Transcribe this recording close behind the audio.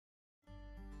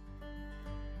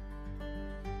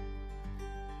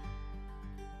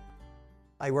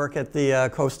I work at the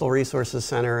Coastal Resources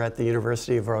Center at the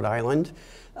University of Rhode Island.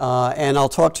 And I'll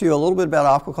talk to you a little bit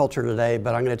about aquaculture today,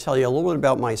 but I'm going to tell you a little bit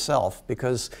about myself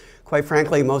because, quite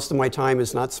frankly, most of my time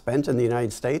is not spent in the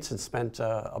United States. It's spent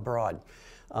abroad,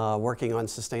 working on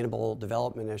sustainable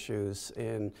development issues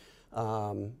in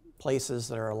places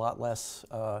that are a lot less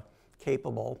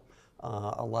capable,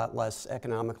 a lot less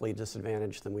economically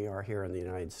disadvantaged than we are here in the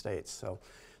United States. So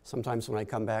sometimes when I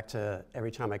come back to, every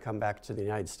time I come back to the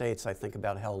United States, I think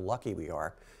about how lucky we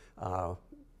are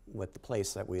with the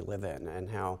place that we live in and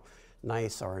how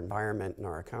nice our environment and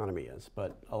our economy is.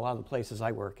 But a lot of the places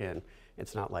I work in,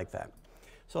 it's not like that.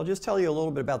 So I'll just tell you a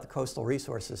little bit about the Coastal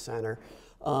Resources Center.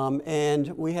 And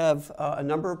we have a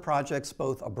number of projects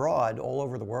both abroad, all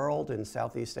over the world, in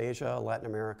Southeast Asia, Latin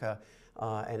America,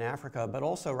 and Africa, but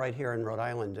also right here in Rhode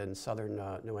Island and southern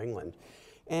New England.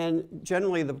 And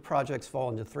generally the projects fall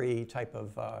into three type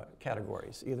of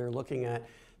categories, either looking at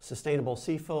sustainable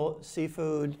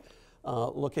seafood,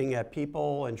 looking at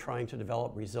people and trying to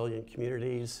develop resilient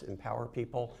communities, empower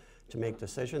people to make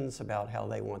decisions about how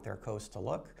they want their coast to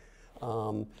look,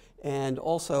 and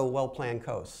also well-planned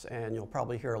coasts. And you'll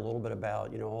probably hear a little bit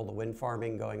about, all the wind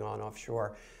farming going on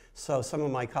offshore. So some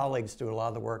of my colleagues do a lot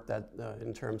of the work that,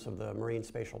 in terms of the marine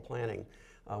spatial planning,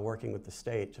 working with the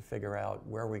state to figure out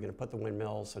where are we going to put the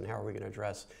windmills and how are we going to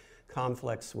address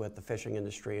conflicts with the fishing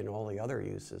industry and all the other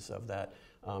uses of that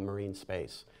marine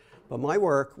space. But my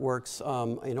work works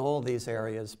in all of these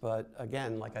areas, but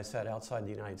again, like I said, outside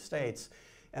the United States.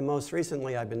 And most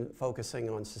recently, I've been focusing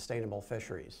on sustainable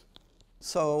fisheries.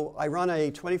 So I run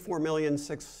a $24 million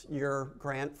 6-year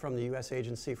grant from the U.S.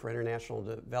 Agency for International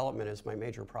Development as my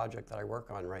major project that I work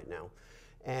on right now.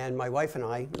 And my wife and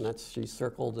I, and she's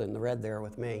circled in the red there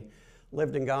with me,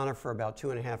 lived in Ghana for about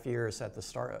 2.5 years at the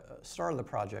start of the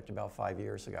project about 5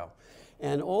 years ago.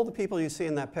 And all the people you see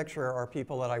in that picture are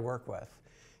people that I work with.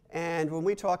 And when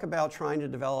we talk about trying to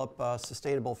develop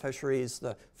sustainable fisheries,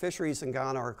 the fisheries in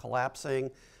Ghana are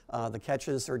collapsing. The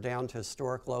catches are down to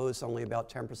historic lows, only about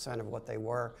 10% of what they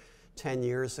were 10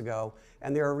 years ago.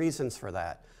 And there are reasons for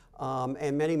that.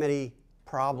 And many, many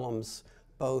problems,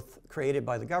 both created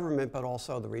by the government, but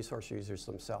also the resource users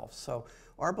themselves. So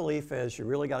our belief is you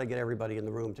really got to get everybody in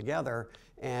the room together,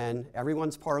 and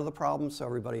everyone's part of the problem, so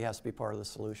everybody has to be part of the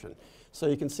solution. So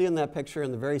you can see in that picture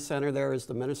in the very center there is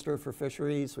the Minister for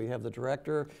Fisheries. We have the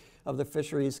Director of the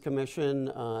Fisheries Commission,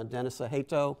 Dennis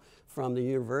Aheto from the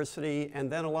university, and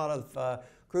then a lot of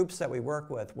groups that we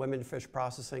work with, women fish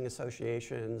processing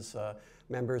associations,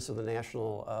 members of the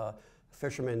National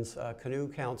Fishermen's Canoe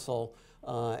Council,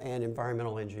 and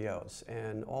environmental NGOs,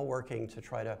 and all working to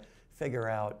try to figure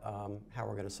out how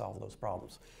we're going to solve those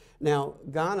problems. Now,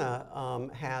 Ghana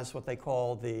has what they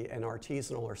call an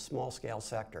artisanal or small-scale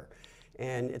sector.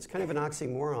 And it's kind of an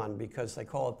oxymoron because they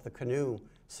call it the canoe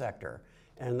sector.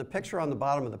 And the picture on the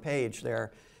bottom of the page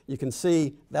there, you can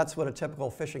see that's what a typical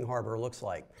fishing harbor looks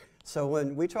like. So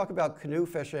when we talk about canoe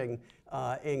fishing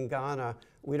in Ghana,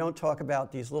 we don't talk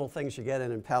about these little things you get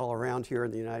in and paddle around here in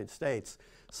the United States.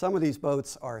 Some of these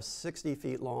boats are 60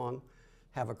 feet long,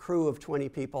 have a crew of 20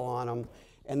 people on them,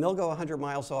 and they'll go 100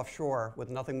 miles offshore with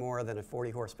nothing more than a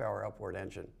 40 horsepower upward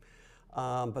engine.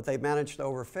 But they've managed to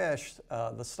overfish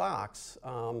the stocks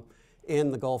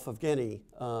in the Gulf of Guinea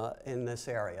in this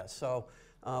area. So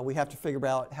we have to figure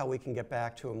out how we can get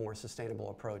back to a more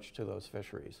sustainable approach to those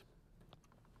fisheries.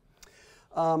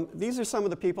 These are some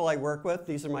of the people I work with.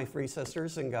 These are my three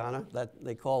sisters in Ghana that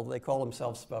they call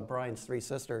themselves Brian's Three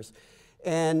Sisters.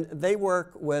 And they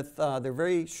work with, they're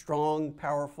very strong,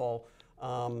 powerful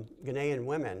Ghanaian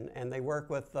women, and they work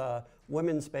with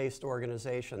women's-based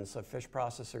organizations of fish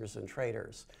processors and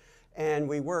traders. And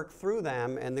we work through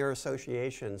them and their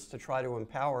associations to try to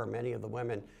empower many of the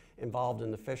women involved in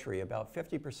the fishery. About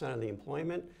 50% of the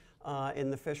employment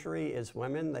in the fishery is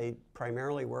women. They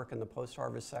primarily work in the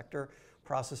post-harvest sector,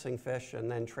 processing fish and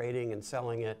then trading and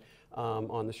selling it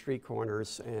on the street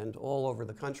corners and all over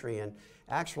the country, and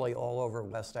actually all over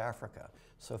West Africa.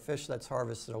 So fish that's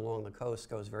harvested along the coast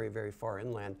goes very, very far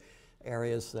inland,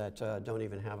 areas that don't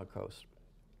even have a coast.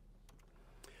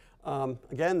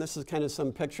 Again, this is kind of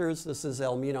some pictures. This is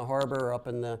Elmina Harbor up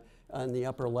in the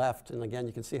upper left, and again,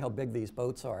 you can see how big these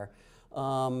boats are.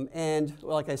 And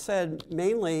like I said,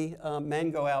 mainly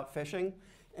men go out fishing,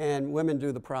 and women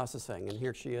do the processing. And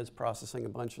here she is processing a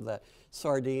bunch of the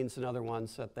sardines and other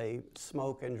ones that they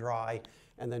smoke and dry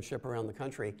and then ship around the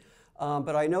country.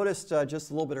 But I noticed just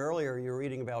a little bit earlier you were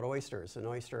reading about oysters and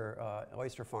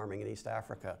oyster farming in East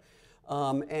Africa.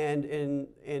 And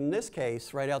in this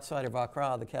case, right outside of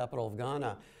Accra, the capital of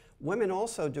Ghana, Women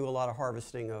also do a lot of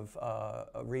harvesting of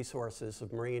resources,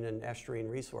 of marine and estuarine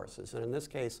resources. And in this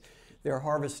case, they're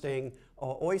harvesting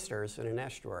oysters in an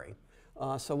estuary.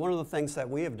 So one of the things that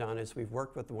we have done is we've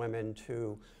worked with the women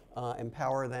to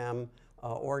empower them,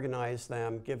 organize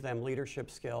them, give them leadership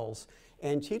skills,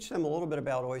 and teach them a little bit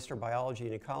about oyster biology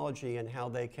and ecology and how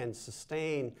they can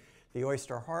sustain the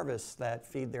oyster harvests that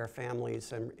feed their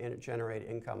families and generate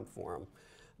income for them.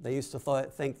 They used to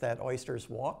think that oysters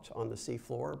walked on the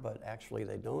seafloor, but actually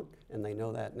they don't, and they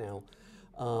know that now.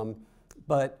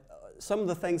 But some of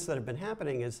the things that have been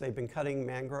happening is they've been cutting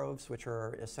mangroves, which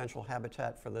are essential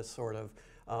habitat for this sort of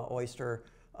oyster,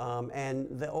 and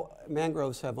the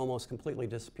mangroves have almost completely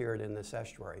disappeared in this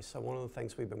estuary. So one of the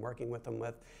things we've been working with them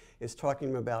with is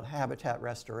talking about habitat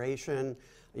restoration.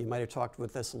 You might have talked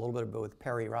with this a little bit with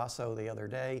Perry Rosso the other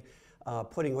day,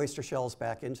 putting oyster shells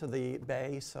back into the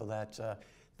bay so that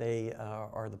they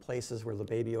are the places where the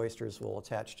baby oysters will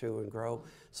attach to and grow.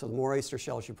 So the more oyster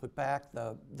shells you put back,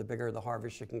 the bigger the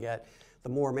harvest you can get. The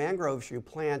more mangroves you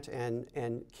plant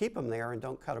and keep them there and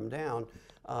don't cut them down,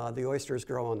 the oysters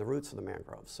grow on the roots of the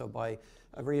mangroves. So by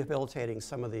rehabilitating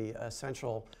some of the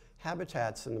essential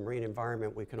habitats in the marine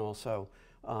environment, we can also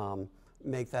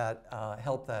make that,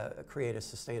 help create a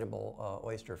sustainable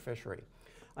oyster fishery.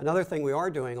 Another thing we are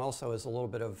doing also is a little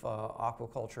bit of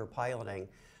aquaculture piloting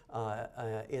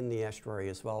in the estuary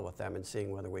as well with them and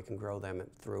seeing whether we can grow them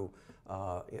through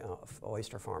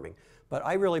oyster farming. But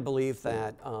I really believe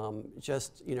that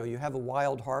you have a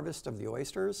wild harvest of the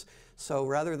oysters, so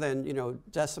rather than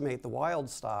decimate the wild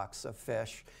stocks of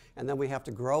fish and then we have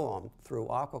to grow them through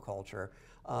aquaculture,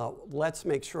 let's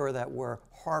make sure that we're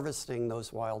harvesting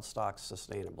those wild stocks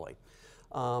sustainably.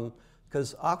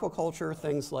 Because aquaculture,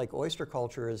 things like oyster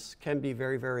culture, can be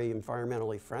very, very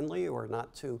environmentally friendly or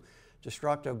not too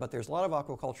destructive, but there's a lot of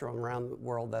aquaculture around the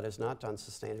world that is not done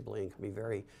sustainably and can be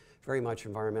very, very much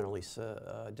environmentally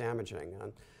damaging.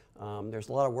 And there's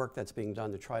a lot of work that's being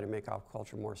done to try to make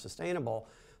aquaculture more sustainable,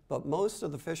 but most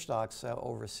of the fish stocks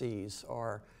overseas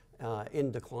are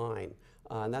in decline.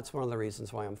 And that's one of the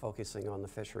reasons why I'm focusing on the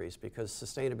fisheries, because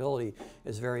sustainability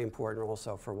is very important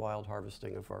also for wild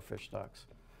harvesting of our fish stocks.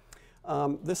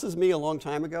 This is me a long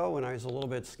time ago when I was a little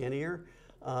bit skinnier.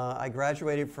 I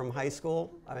graduated from high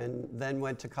school and then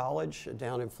went to college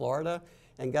down in Florida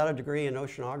and got a degree in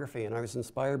oceanography. And I was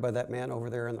inspired by that man over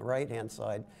there on the right-hand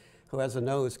side who has a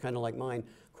nose kind of like mine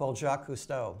called Jacques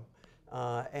Cousteau.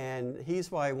 And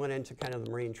he's why I went into kind of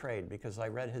the marine trade, because I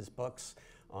read his books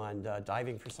on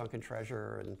diving for sunken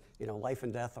treasure and life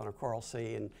and death on a coral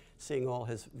sea and seeing all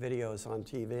his videos on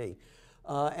TV.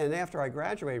 And after I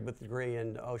graduated with a degree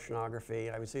in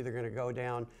oceanography, I was either going to go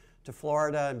down to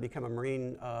Florida and become a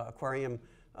marine aquarium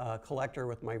collector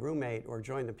with my roommate or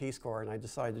join the Peace Corps, and I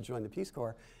decided to join the Peace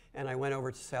Corps. And I went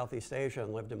over to Southeast Asia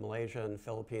and lived in Malaysia and the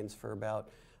Philippines for about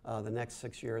the next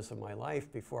 6 years of my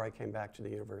life before I came back to the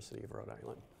University of Rhode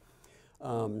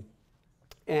Island.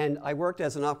 And I worked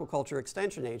as an aquaculture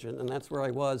extension agent, and that's where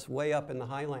I was, way up in the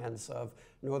highlands of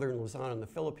northern Luzon in the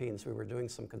Philippines. We were doing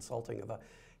some consulting of a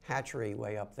hatchery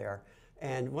way up there.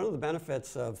 And one of the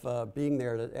benefits of being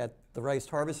there at the rice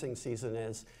harvesting season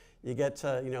is you get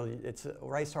to,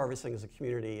 rice harvesting is a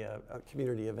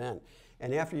community event.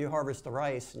 And after you harvest the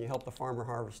rice and you help the farmer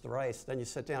harvest the rice, then you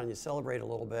sit down and you celebrate a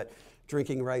little bit,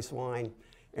 drinking rice wine.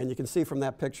 And you can see from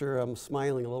that picture, I'm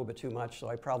smiling a little bit too much, so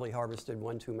I probably harvested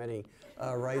one too many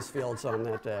rice fields on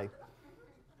that day.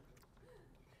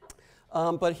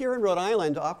 But here in Rhode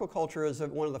Island, aquaculture is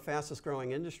one of the fastest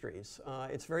growing industries.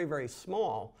 It's very, very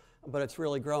small, but it's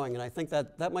really growing. And I think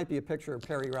that might be a picture of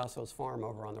Perry Rosso's farm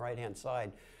over on the right-hand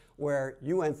side, where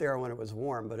you went there when it was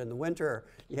warm, but in the winter,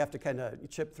 you have to kind of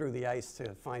chip through the ice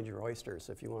to find your oysters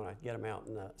if you want to get them out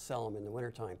and sell them in the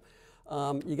wintertime.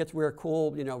 You get to wear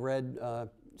cool, red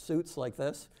suits like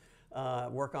this,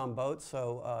 work on boats.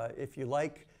 So if you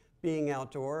like being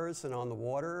outdoors and on the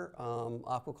water,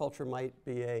 aquaculture might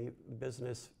be a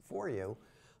business for you.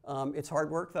 It's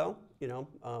hard work though,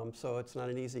 so it's not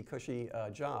an easy, cushy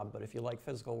job, but if you like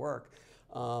physical work,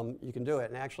 you can do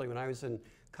it. And actually, when I was in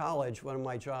college, one of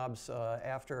my jobs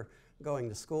after going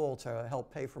to school to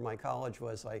help pay for my college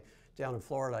was down in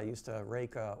Florida, I used to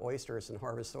rake oysters and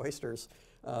harvest oysters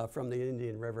from the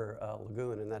Indian River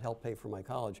Lagoon, and that helped pay for my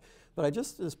college. But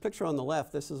this picture on the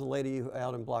left, this is a lady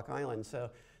out in Block Island. So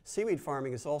seaweed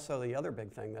farming is also the other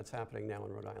big thing that's happening now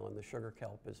in Rhode Island. The sugar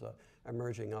kelp is an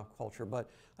emerging aquaculture. But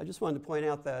I just wanted to point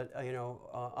out that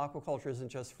aquaculture isn't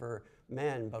just for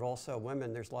men, but also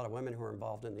women. There's a lot of women who are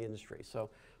involved in the industry. So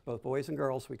both boys and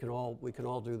girls, we can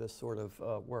all do this sort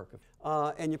of work.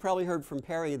 And you probably heard from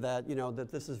Perry that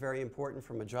that this is very important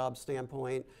from a job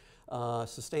standpoint.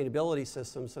 sustainability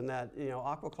systems, and that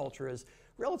aquaculture is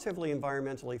relatively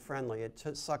environmentally friendly.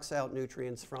 It sucks out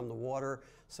nutrients from the water,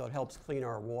 so it helps clean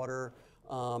our water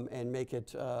and make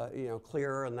it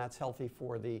clearer, and that's healthy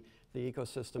for the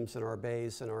ecosystems in our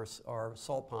bays and our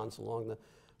salt ponds along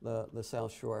the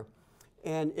South Shore.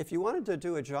 And if you wanted to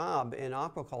do a job in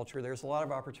aquaculture, there's a lot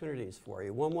of opportunities for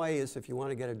you. One way is if you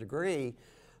want to get a degree.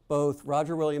 Both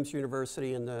Roger Williams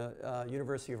University and the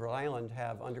University of Rhode Island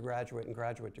have undergraduate and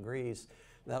graduate degrees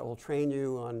that will train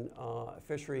you on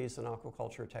fisheries and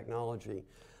aquaculture technology.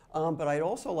 But I'd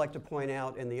also like to point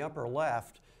out in the upper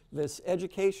left this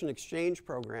education exchange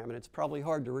program, and it's probably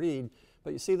hard to read,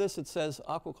 but you see this, it says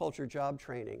aquaculture job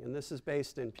training, and this is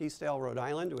based in Peacedale, Rhode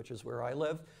Island, which is where I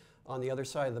live, on the other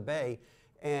side of the bay.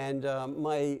 And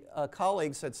my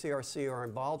colleagues at CRC are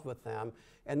involved with them.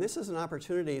 And this is an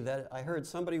opportunity that I heard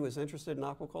somebody was interested in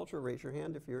aquaculture. Raise your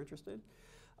hand if you're interested.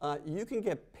 You can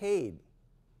get paid.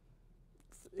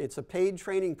 It's a paid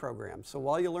training program. So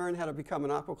while you learn how to become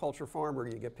an aquaculture farmer,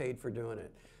 you get paid for doing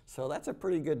it. So that's a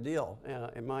pretty good deal,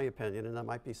 in my opinion. And that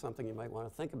might be something you might want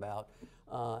to think about.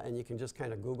 And you can just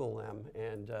kind of Google them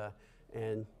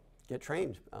and get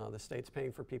trained. The state's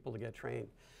paying for people to get trained.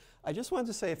 I just wanted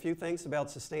to say a few things about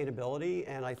sustainability,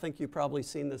 and I think you've probably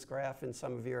seen this graph in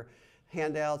some of your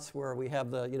handouts where we have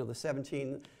the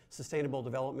 17 Sustainable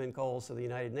Development Goals of the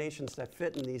United Nations that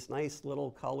fit in these nice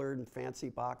little colored and fancy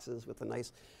boxes with a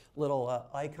nice little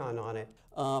icon on it.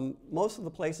 Most of the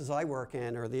places I work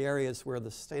in are the areas where the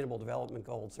Sustainable Development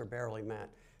Goals are barely met.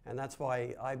 And that's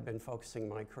why I've been focusing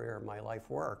my career, my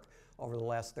life work, over the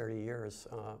last 30 years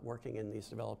working in these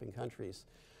developing countries.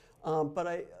 But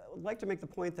I would like to make the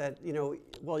point that,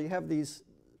 while you have these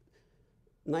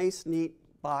nice, neat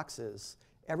boxes,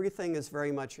 everything is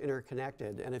very much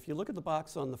interconnected. And if you look at the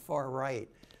box on the far right,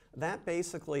 that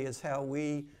basically is how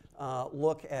we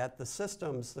look at the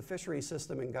systems, the fishery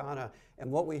system in Ghana,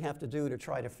 and what we have to do to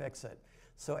try to fix it.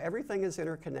 So everything is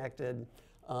interconnected.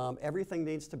 Everything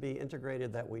needs to be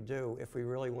integrated that we do if we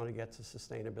really want to get to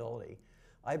sustainability.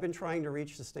 I've been trying to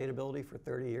reach sustainability for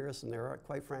 30 years, and there are,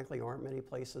 quite frankly, aren't many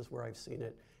places where I've seen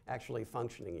it actually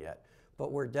functioning yet.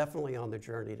 But we're definitely on the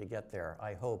journey to get there,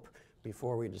 I hope,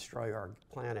 before we destroy our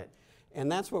planet.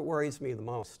 And that's what worries me the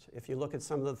most. If you look at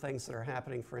some of the things that are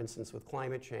happening, for instance, with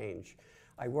climate change,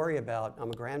 I worry about,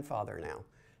 I'm a grandfather now,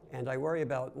 and I worry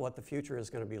about what the future is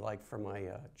going to be like for my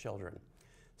children.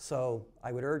 So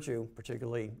I would urge you,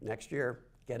 particularly next year,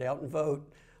 get out and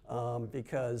vote.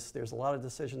 Because there's a lot of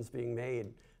decisions being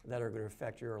made that are going to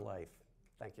affect your life.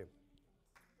 Thank you.